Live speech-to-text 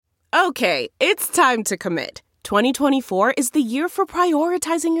Okay, it's time to commit. 2024 is the year for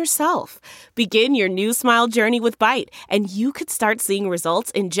prioritizing yourself. Begin your new smile journey with Byte, and you could start seeing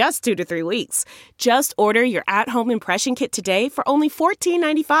results in just 2 to 3 weeks. Just order your at-home impression kit today for only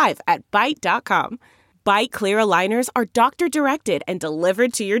 $14.95 at Byte.com. Byte Clear aligners are doctor-directed and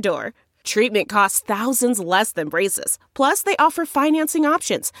delivered to your door. Treatment costs thousands less than braces. Plus, they offer financing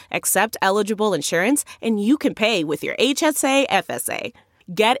options, accept eligible insurance, and you can pay with your HSA, FSA.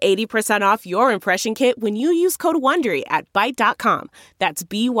 Get 80% off your impression kit when you use code WONDERY at Byte.com. That's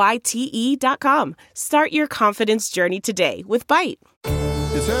BYTE.com. Start your confidence journey today with Byte.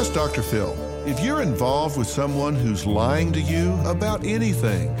 It's Ask Dr. Phil. If you're involved with someone who's lying to you about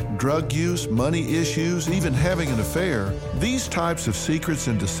anything, drug use, money issues, even having an affair, these types of secrets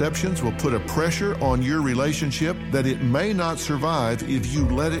and deceptions will put a pressure on your relationship that it may not survive if you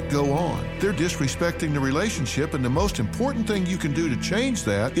let it go on. They're disrespecting the relationship, and the most important thing you can do to change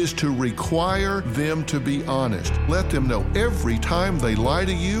that is to require them to be honest. Let them know every time they lie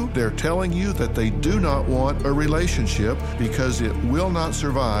to you, they're telling you that they do not want a relationship because it will not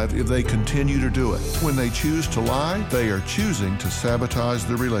survive if they continue to do it. When they choose to lie, they are choosing to sabotage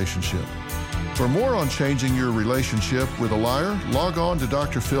the relationship. For more on changing your relationship with a liar, log on to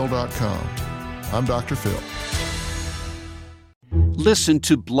drphil.com. I'm Dr. Phil. Listen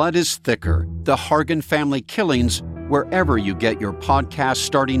to Blood is Thicker, The Hargan Family Killings, wherever you get your podcast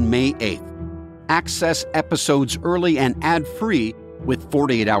starting May 8th. Access episodes early and ad-free with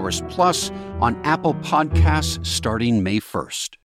 48 Hours Plus on Apple Podcasts starting May 1st.